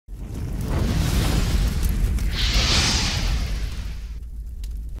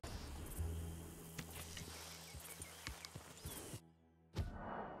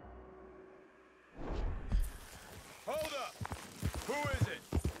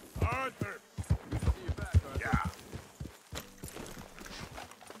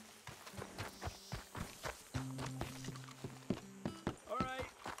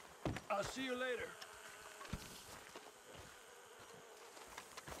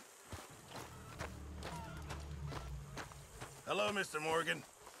Hello, Mr. Morgan.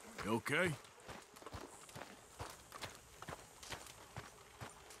 You okay?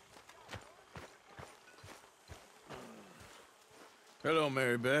 Hello,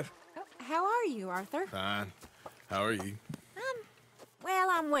 Mary Beth. Oh, how are you, Arthur? Fine. How are you? Well,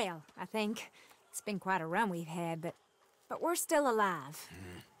 I'm well, I think. It's been quite a run we've had, but we're still alive.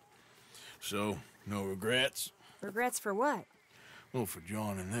 So, no regrets? Regrets for what? Well, for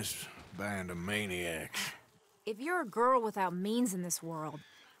joining this band of maniacs. If you're a girl without means in this world,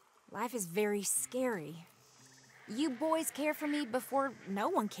 life is very scary. You boys cared for me before no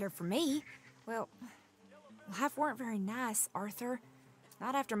one cared for me. Well, life weren't very nice, Arthur.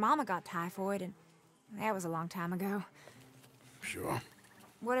 Not after Mama got typhoid, and that was a long time ago. Sure.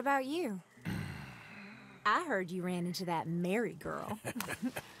 What about you? I heard you ran into that Mary girl.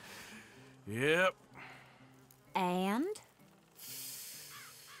 Yep. And?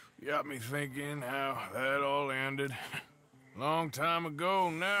 Got me thinking how that all ended. Long time ago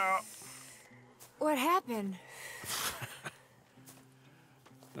now. What happened?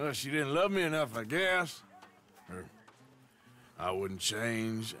 Well, she didn't love me enough, I guess. Or I wouldn't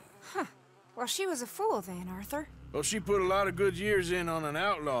change. Huh. Well, she was a fool then, Arthur. Well, she put a lot of good years in on an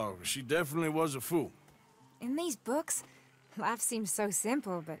outlaw. She definitely was a fool. In these books, life seems so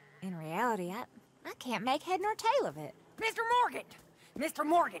simple, but in reality, I can't make head nor tail of it. Mr. Morgan! Mr.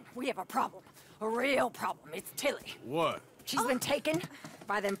 Morgan, we have a problem. A real problem. It's Tilly. What? She's been taken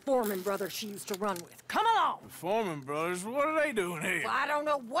by them Foreman brothers she used to run with. Come along! The Foreman brothers, what are they doing here? Well, I don't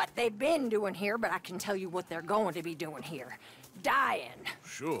know what they've been doing here, but I can tell you what they're going to be doing here. Dying.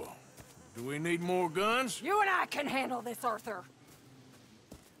 Sure. Do we need more guns? You and I can handle this, Arthur.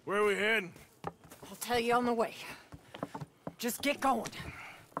 Where are we heading? I'll tell you on the way. Just get going.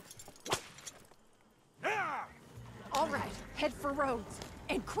 Yeah! All right, head for Rhodes.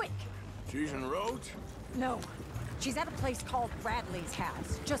 And quick. She's in Rhodes? No, she's at a place called Bradley's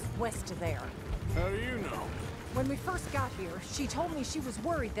house, just west of there. How do you know? When we first got here, she told me she was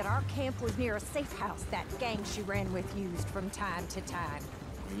worried that our camp was near a safe house that gang she ran with used from time to time.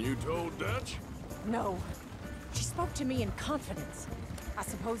 And you told Dutch? No. She spoke to me in confidence. I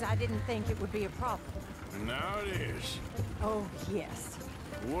suppose I didn't think it would be a problem. And now it is. Oh, yes.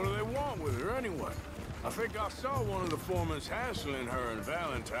 What do they want with her anyway? I think I saw one of the foremans hassling her and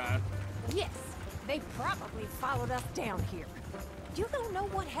Valentine. Yes, they probably followed us down here. You don't know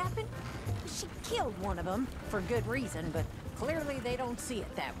what happened? She killed one of them, for good reason, but clearly they don't see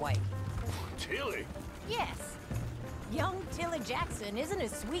it that way. Tilly? Yes. Young Tilly Jackson isn't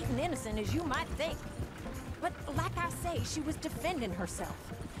as sweet and innocent as you might think. But like I say, she was defending herself.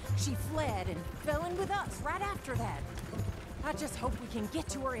 She fled and fell in with us right after that. I just hope we can get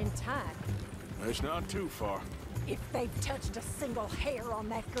to her in time. It's not too far. If they've touched a single hair on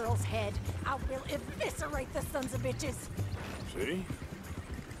that girl's head, I will eviscerate the sons of bitches. See?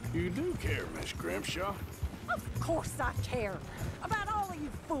 You do care, Miss Grimshaw. Of course I care. About all of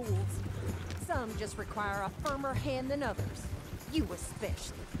you fools. Some just require a firmer hand than others. You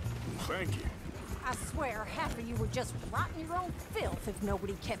especially. Thank you. I swear half of you would just rot in your own filth if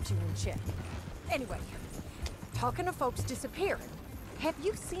nobody kept you in check. Anyway, talking of folks disappearing, have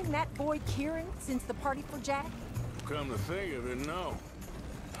you seen that boy Kieran since the party for Jack? Come to think of it, no.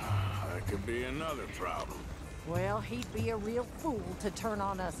 That could be another problem. Well, he'd be a real fool to turn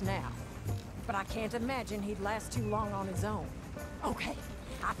on us now. But I can't imagine he'd last too long on his own. Okay,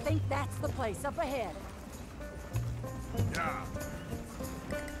 I think that's the place up ahead. Yeah.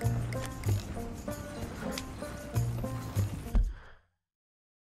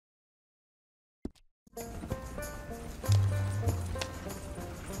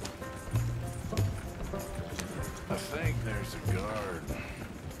 I think there's a guard.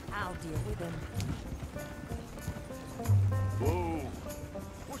 I'll deal with him. Whoa.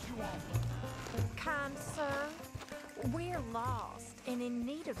 What you want? Kind sir, we're lost and in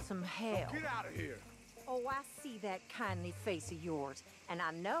need of some help. Get out of here. Oh, I see that kindly face of yours, and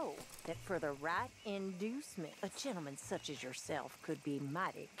I know that for the right inducement, a gentleman such as yourself could be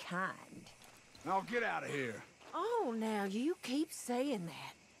mighty kind. Now get out of here. Oh, now you keep saying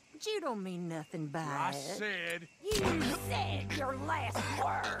that. But you don't mean nothing by I it. said. You said your last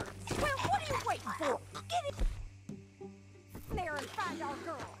words. Well, what are you waiting for? Get in there and find our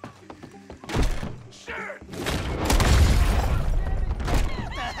girl. Shit!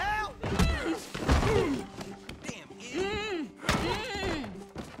 What the hell? Damn idiot.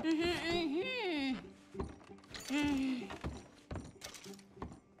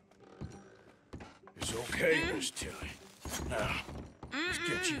 It's okay, Miss Tilly. Now, let's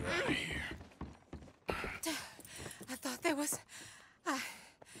get you out of here. I thought there was...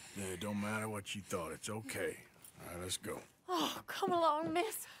 It don't matter what you thought. It's okay. All right, let's go. Oh, come along,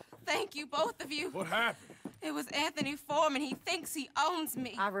 miss. Thank you, both of you. What happened? It was Anthony Foreman. He thinks he owns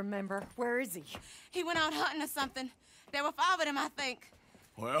me. I remember. Where is he? He went out hunting or something. There were 5 of them, I think.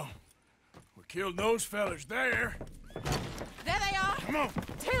 Well, we killed those fellas there. There they are. Come on.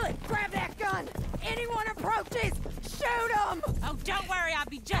 Tilly, grab that gun! Anyone approaches, shoot them! Oh, don't worry, I'll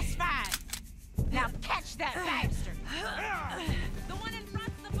be just fine. Now catch that bastard! The one in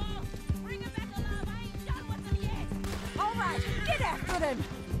front's the boss. Bring him back alive. I ain't done with them yet. All right, get after them!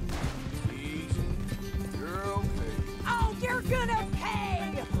 Easy. You're okay. Oh, you're gonna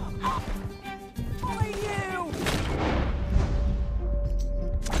pay! Oh, only you!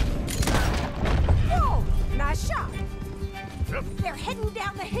 Whoa! Nice shot! Yep. They're heading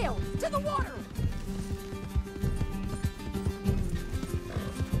down the hill, to the water!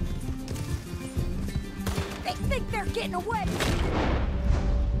 They think they're getting away!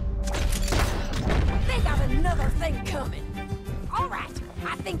 They got another thing coming! All right,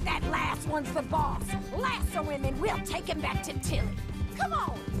 I think that last one's the boss. Lasso him and we'll take him back to Tilly. Come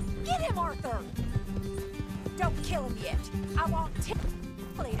on, get him, Arthur! Don't kill him yet. I want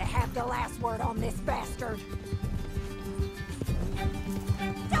Tilly to have the last word on this bastard.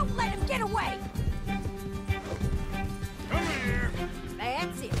 Don't let him get away! Come here.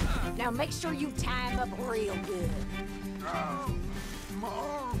 That's it. Now make sure you tie him up real good.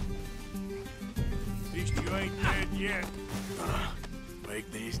 Mom. At least you ain't dead yet.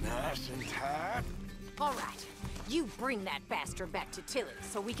 Make these nice and tight. All right, you bring that bastard back to Tilly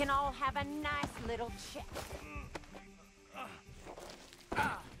so we can all have a nice little chat.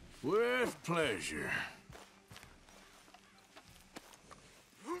 With pleasure.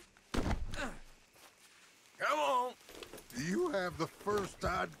 Come on. Do you have the first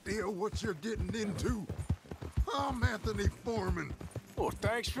idea what you're getting into? I'm Anthony Foreman. Well,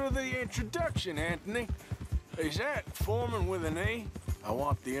 thanks for the introduction, Anthony. Is that Foreman with an A? I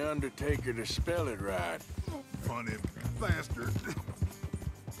want the Undertaker to spell it right. Funny bastard.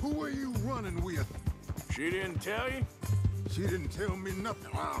 Who are you running with? She didn't tell you? She didn't tell me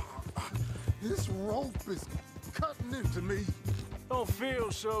nothing. This rope is cutting into me. Don't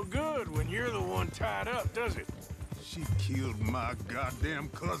feel so good when you're the one tied up, does it? She killed my goddamn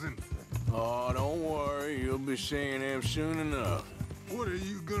cousin. Oh, don't worry. You'll be seeing him soon enough. What are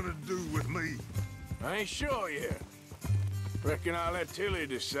you gonna do with me? I ain't sure yet. Reckon I'll let Tilly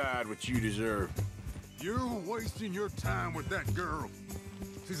decide what you deserve. You're wasting your time with that girl.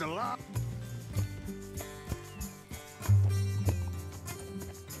 She's alive.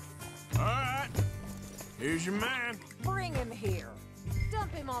 All right. Here's your man. Bring him here.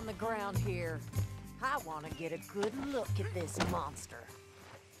 Dump him on the ground here. I want to get a good look at this monster.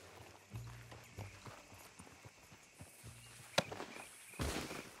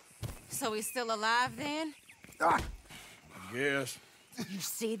 So he's still alive then? Yes. You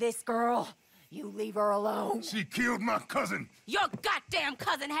see this girl? You leave her alone. She killed my cousin. Your goddamn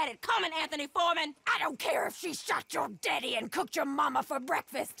cousin had it coming, Anthony Foreman! I don't care if she shot your daddy and cooked your mama for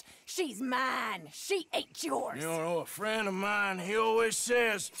breakfast. She's mine. She ate yours. You know, a friend of mine, he always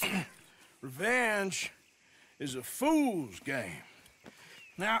says, revenge is a fool's game.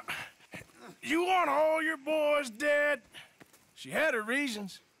 Now, you want all your boys dead? She had her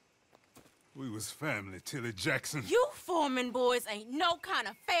reasons. We was family, Tilly Jackson. You Foreman boys ain't no kind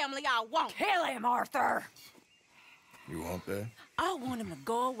of family I want. Kill him, Arthur. You want that? I want him to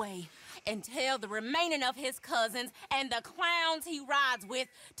go away and tell the remaining of his cousins and the clowns he rides with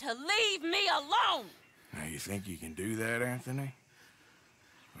to leave me alone. Now, you think you can do that, Anthony?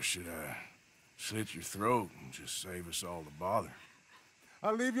 Or should I slit your throat and just save us all the bother?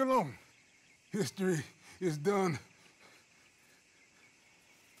 I'll leave you alone. History is done.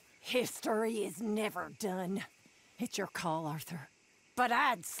 History is never done. It's your call, Arthur. But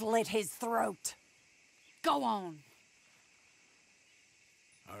I'd slit his throat. Go on.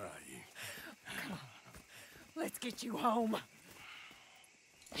 All right, you. Come on. Let's get you home.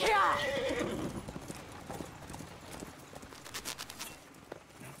 Yeah!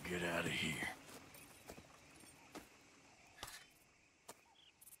 Now get out of here.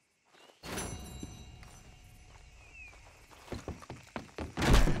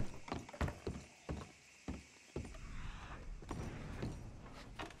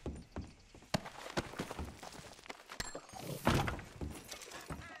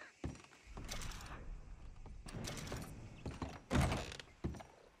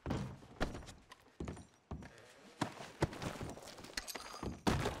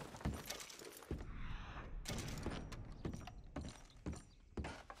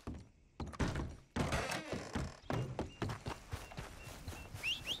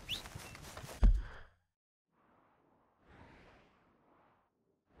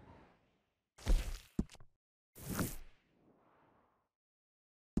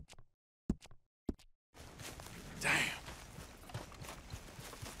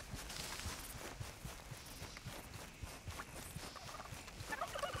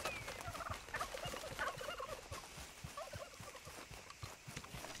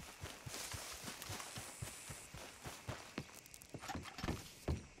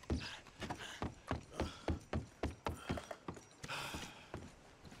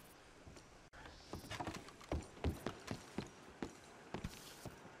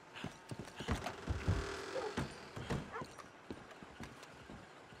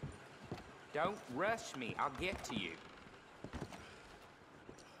 Don't rush me. I'll get to you.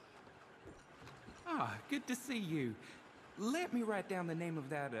 Ah, good to see you. Let me write down the name of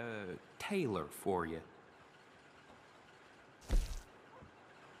that, tailor for you.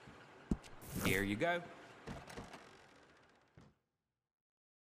 Here you go.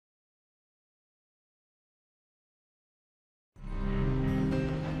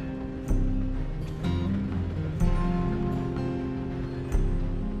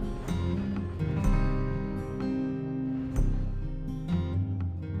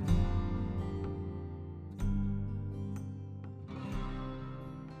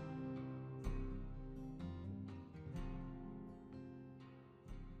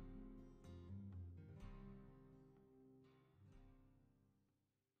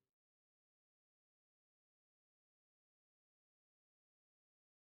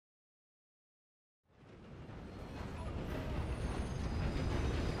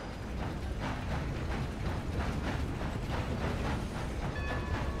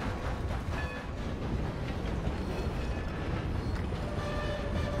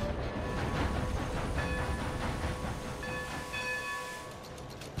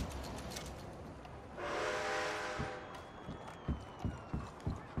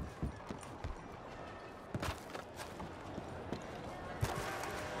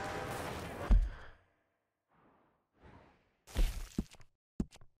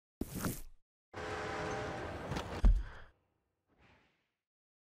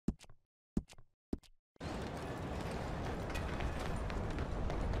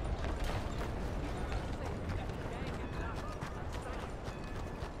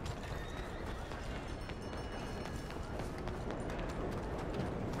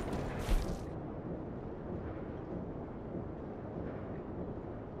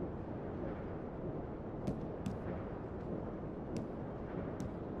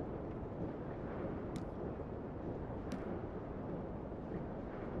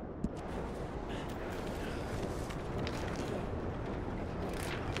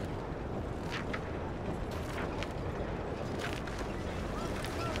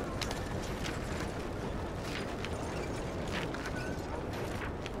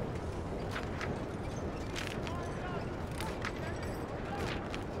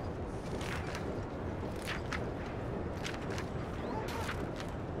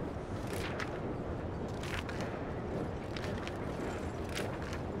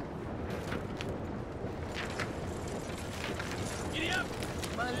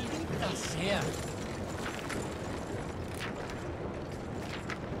 Yeah.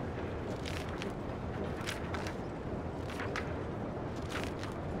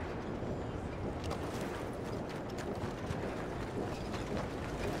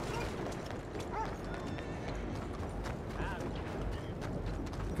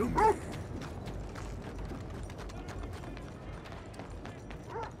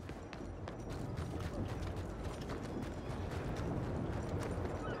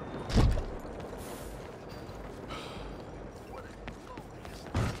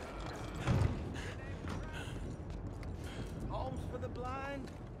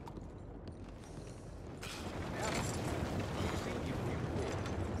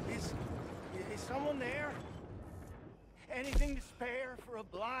 Someone there? Anything to spare for a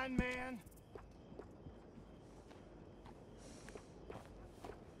blind man?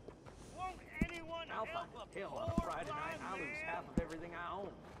 Won't anyone help a Hell, on a poor Friday night, blind I lose man? half of everything I own.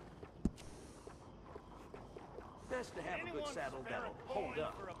 Best to have a Anyone good saddle spare that'll a hold coin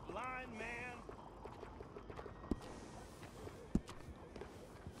up. for a blind man?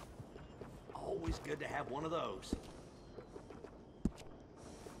 Always good to have one of those.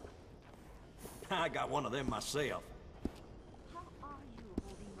 I got one of them myself. How are you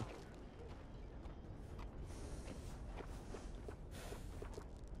holding up?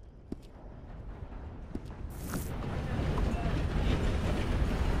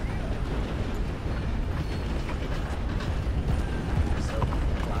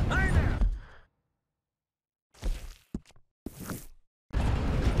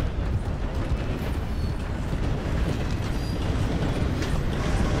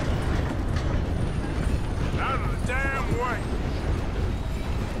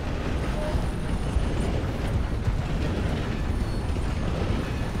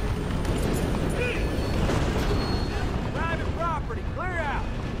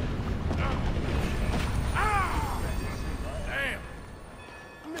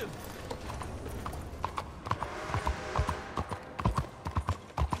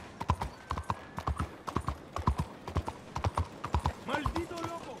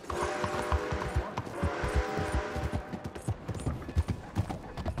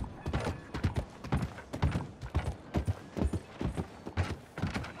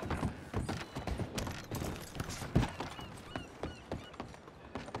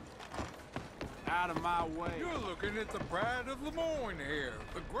 Out of my way. You're looking at the pride of Lemoyne here,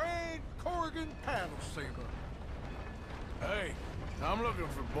 the Grand Corrigan paddle sailor. Hey, I'm looking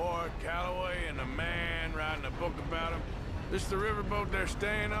for Boyd Calloway and the man writing a book about him. This the riverboat they're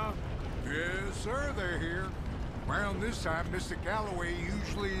staying on? Yes, sir, they're here. Around this time, Mr. Calloway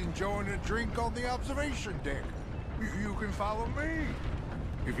usually enjoying a drink on the observation deck. You can follow me.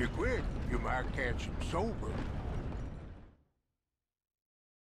 If you're quick, you might catch him sober.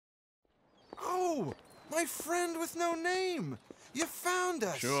 Oh, my friend with no name. You found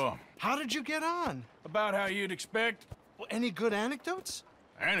us. Sure. How did you get on? About how you'd expect. Well, any good anecdotes?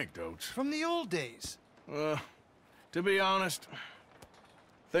 Anecdotes? From the old days. To be honest,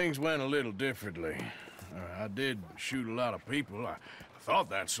 things went a little differently. I did shoot a lot of people. I thought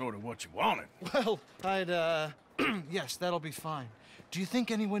that's sort of what you wanted. Well, I'd, yes, that'll be fine. Do you think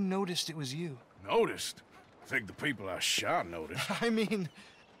anyone noticed it was you? Noticed? I think the people I shot noticed. I mean,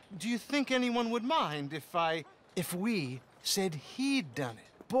 do you think anyone would mind if we said he'd done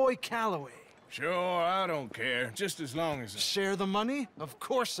it? Boy Calloway. Sure, I don't care. Just as long as... Share the money? Of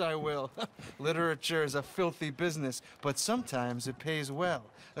course I will. Literature is a filthy business, but sometimes it pays well.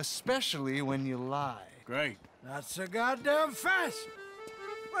 Especially when you lie. Great. Not so goddamn fast.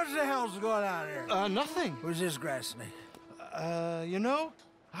 What the hell's going on here? Nothing. Who's this grass snake? You know,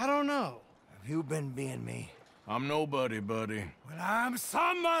 I don't know. Have you been being me? I'm nobody, buddy. Well, I'm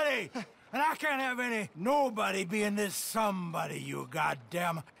somebody! And I can't have any nobody being this somebody, you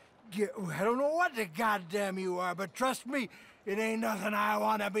goddamn... I don't know what the goddamn you are, but trust me, it ain't nothing I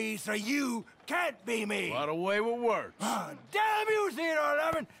want to be, so you can't be me. What a way with words. Damn you, Theodore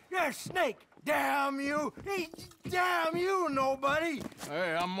Levin! You're a snake! Damn you! Damn you, nobody!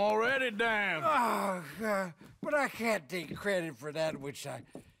 Hey, I'm already damned. Oh, God. But I can't take credit for that which I...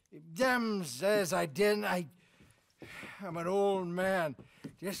 Them says I didn't. I'm an old man.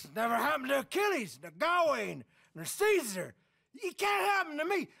 This never happened to Achilles, to Gawain, or Caesar. It can't happen to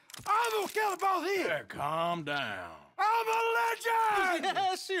me. I'm gonna kill both of you. Yeah, calm down. I'm a legend!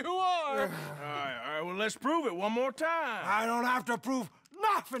 Yes, you are. All right, well, let's prove it one more time. I don't have to prove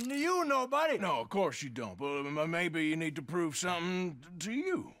nothing to you, nobody. No, of course you don't, but maybe you need to prove something to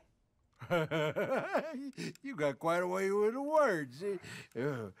you. You got quite a way with the words.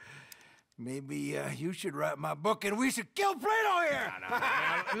 Maybe you should write my book and we should kill Plato here!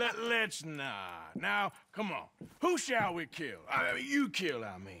 Let's not. Now, come on. Who shall we kill? I mean, you kill,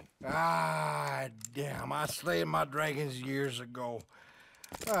 I mean. Ah, damn. I slayed my dragons years ago.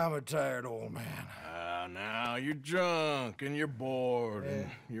 I'm a tired old man. Now, you're drunk and you're bored and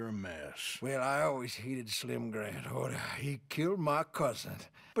you're a mess. Well, I always hated Slim Grant. Oh, he killed my cousin.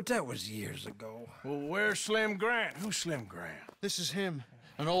 But that was years ago. Well, where's Slim Grant? Who's Slim Grant? This is him.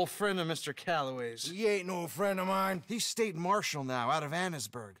 An old friend of Mr. Calloway's. He ain't no friend of mine. He's state marshal now, out of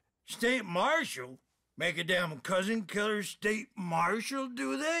Annesburg. State marshal? Make a damn cousin killer state marshal,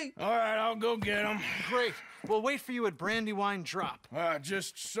 do they? All right, I'll go get him. Great. We'll wait for you at Brandywine Drop.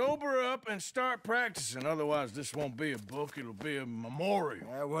 Just sober up and start practicing. Otherwise, this won't be a book. It'll be a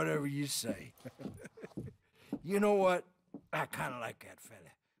memorial. Whatever you say. You know what? I kind of like that fella.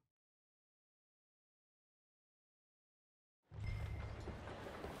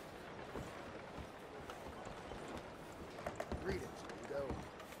 Read it. Go.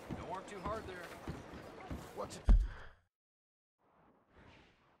 Don't work too hard there. What's it?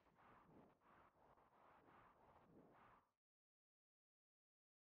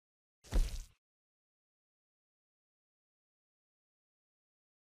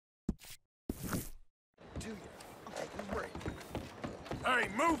 Do you? I'm taking a break. Hey,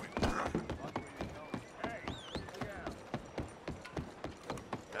 move it!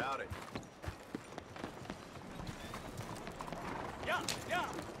 Howdy. Yeah.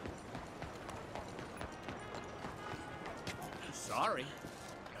 Sorry.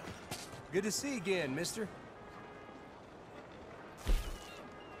 Good to see you again, mister.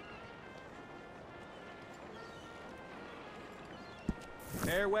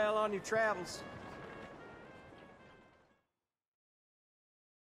 Farewell on your travels.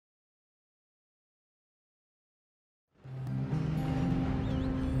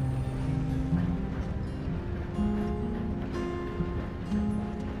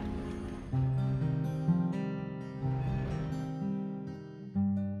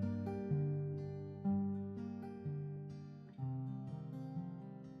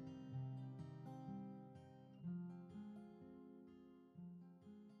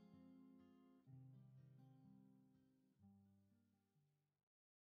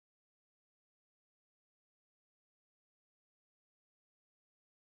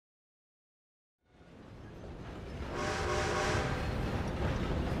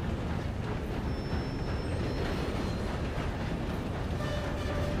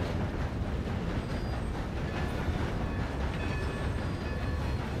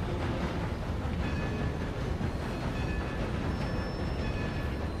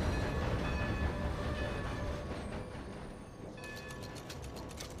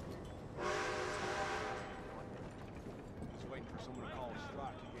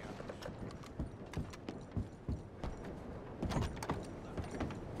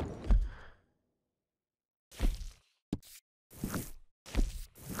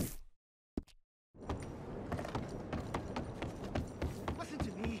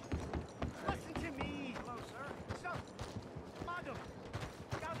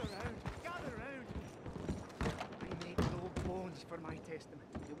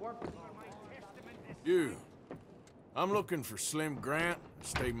 You. I'm looking for Slim Grant,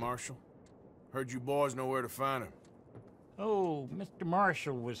 State Marshal. Heard you boys know where to find him. Oh, Mr.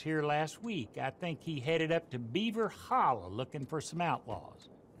 Marshall was here last week. I think he headed up to Beaver Hollow looking for some outlaws.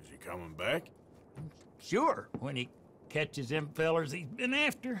 Is he coming back? Sure, when he catches them fellers he's been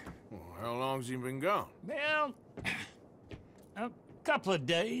after. Well, how long's he been gone? Well, a couple of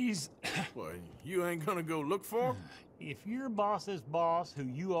days. Well, you ain't gonna go look for him? If your boss's boss, who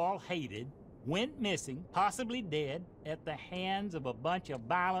you all hated, went missing, possibly dead, at the hands of a bunch of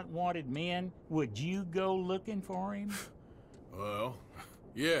violent wanted men, would you go looking for him? Well,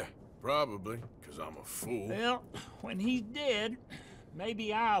 yeah, probably, because I'm a fool. Well, when he's dead,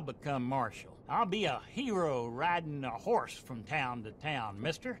 maybe I'll become marshal. I'll be a hero riding a horse from town to town,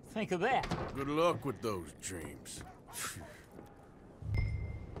 mister. Think of that. Good luck with those dreams.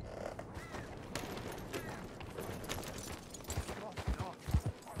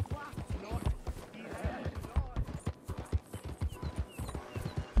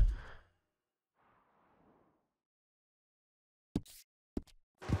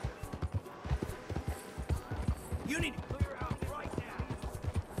 You need to clear out right now.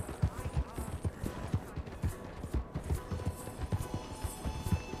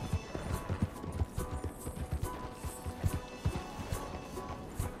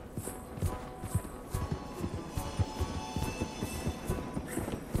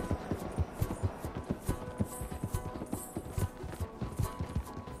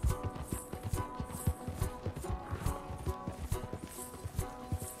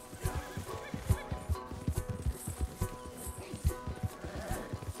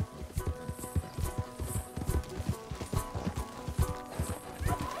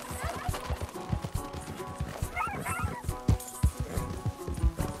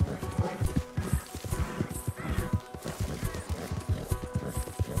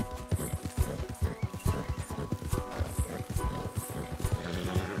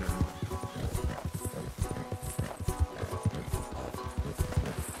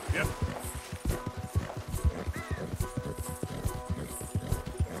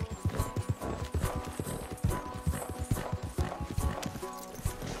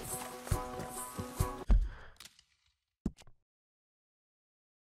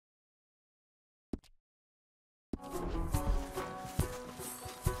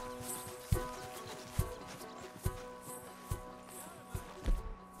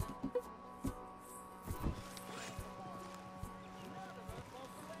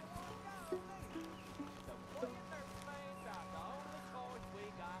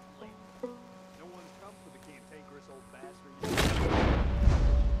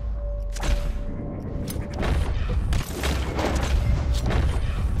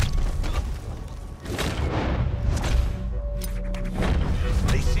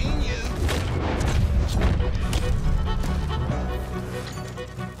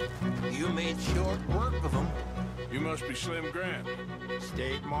 Must be Slim Grant.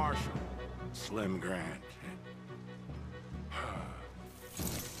 State Marshal, Slim Grant.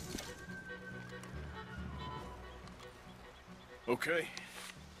 Okay,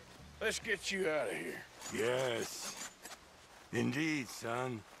 let's get you out of here. Yes, indeed,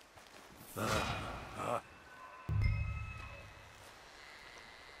 son. I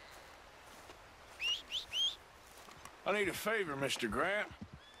need a favor, Mr. Grant.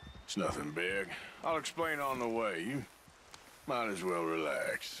 It's nothing big. I'll explain on the way. You might as well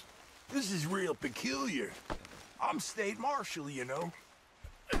relax. This is real peculiar. I'm State Marshal, you know.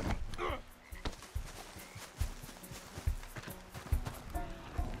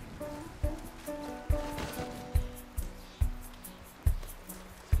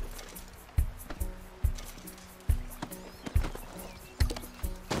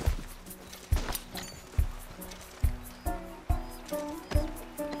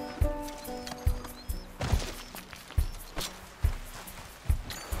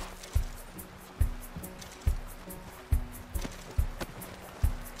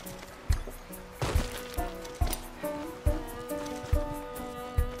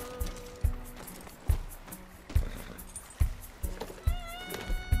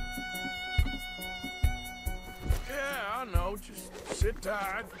 Just sit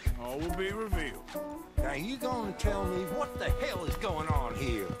tight. All will be revealed. Now you gonna tell me what the hell is going on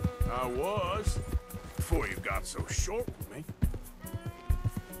here? I was, before you got so short with me.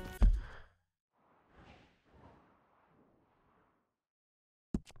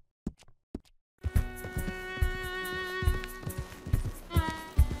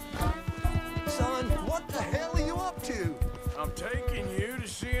 Son, what the hell are you up to? I'm taking you to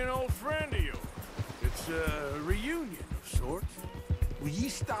see an old friend of yours. It's a reunion of sorts. Will you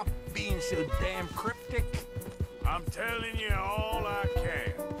stop being so damn cryptic? I'm telling you all I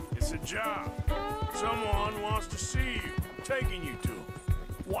can. It's a job. Someone wants to see you, taking you to them.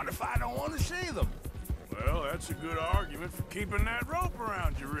 What if I don't want to see them? Well, that's a good argument for keeping that rope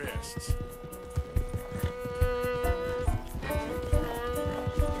around your wrists.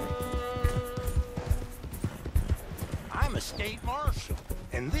 I'm a state marshal,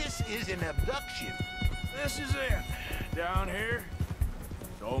 and this is an abduction. This is it. Down here,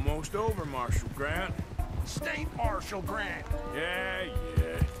 it's almost over, Marshal Grant. State Marshal Grant. Yeah.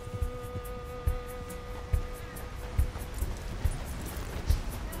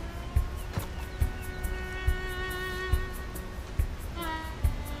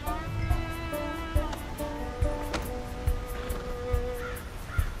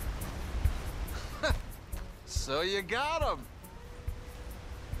 So you got him.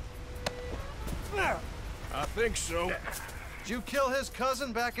 I think so. Did you kill his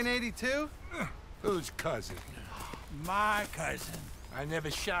cousin back in '82? Whose cousin? My cousin. I never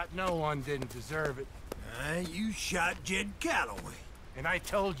shot no one didn't deserve it. You shot Jed Calloway. And I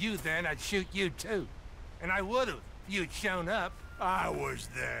told you then I'd shoot you too. And I would've if you'd shown up. I was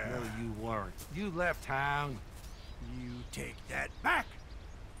there. No, you weren't. You left town. You take that back.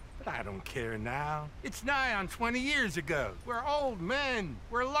 But I don't care now. It's nigh on 20 years ago. We're old men.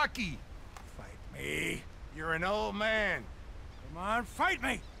 We're lucky. Fight me. You're an old man. Come on, fight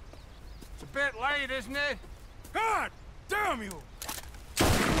me. It's a bit late, isn't it? God damn you!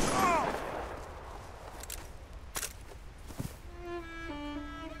 Oh!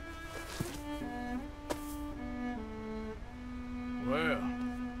 Well,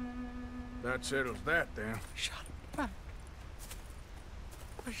 that settles that then. Shot him back.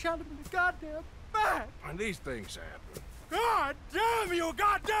 I shot him in the goddamn back. And these things happen. God damn you,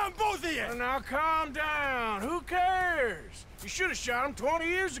 goddamn both of you! Well, now calm down. Who cares? You should have shot him 20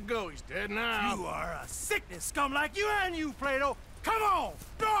 years ago. He's dead now. You are a sickness scum like you and you, Plato. Come on,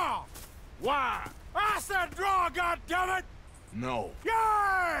 draw! Why? I said draw, goddammit! No.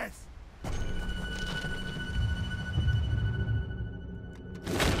 Yes!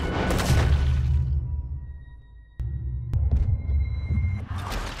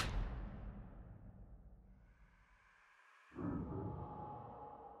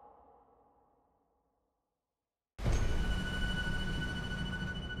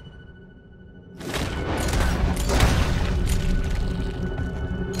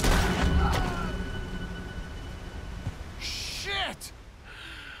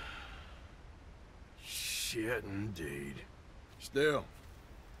 Shit, indeed. Still,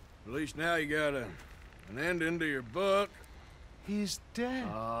 at least now you got an ending to your book. He's dead.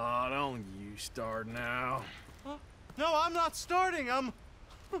 Oh, don't you start now. No, I'm not starting. I'm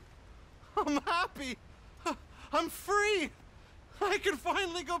happy. I'm free. I can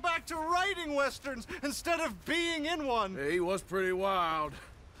finally go back to writing westerns instead of being in one. He was pretty wild.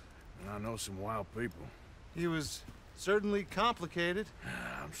 And I know some wild people. He was certainly complicated.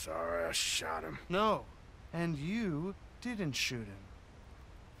 I'm sorry I shot him. No. And you didn't shoot him.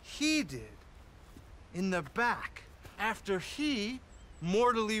 He did. In the back. After he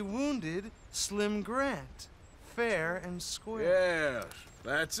mortally wounded Slim Grant. Fair and square. Yes,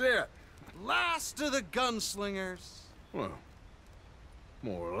 that's it. Last of the gunslingers. Well,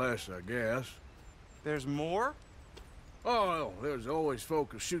 more or less, I guess. There's more? Oh, there's always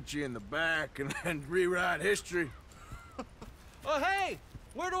folk who shoot you in the back and rewrite history. Oh, hey!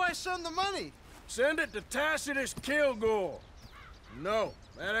 Where do I send the money? Send it to Tacitus Kilgore. No,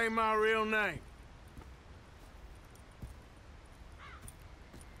 that ain't my real name.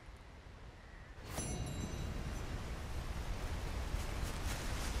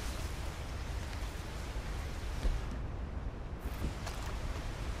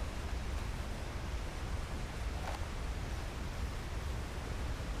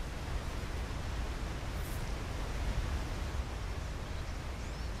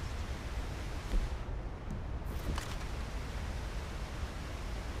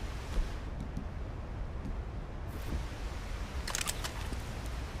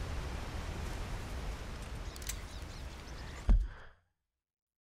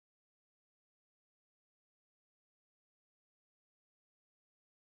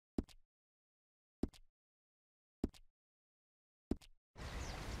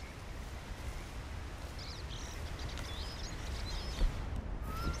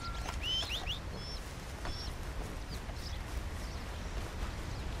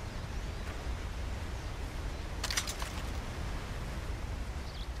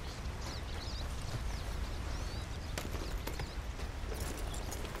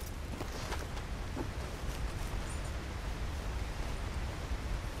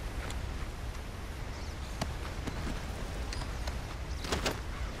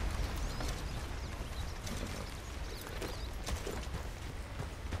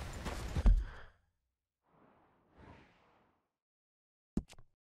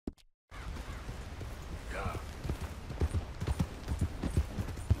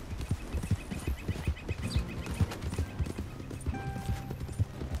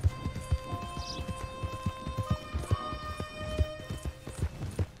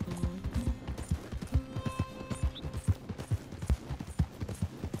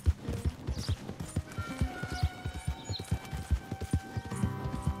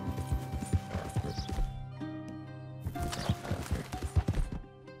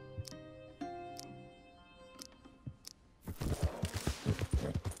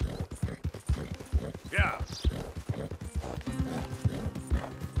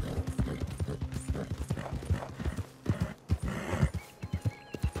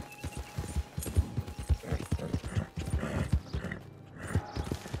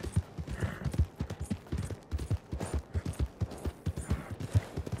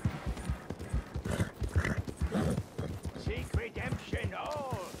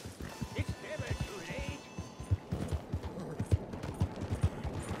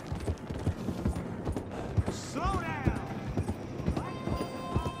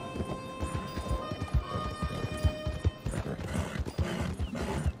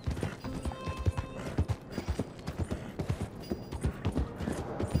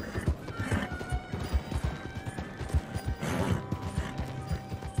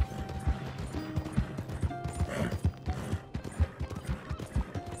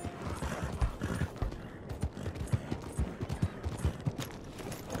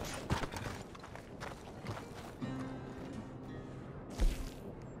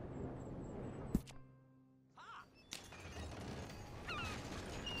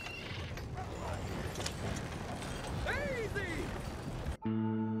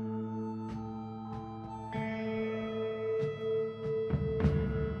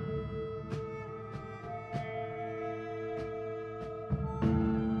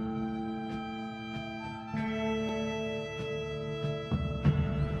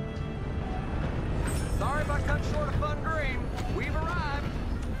 cut short a fun dream. We've arrived.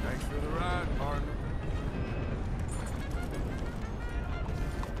 Thanks for the ride, partner.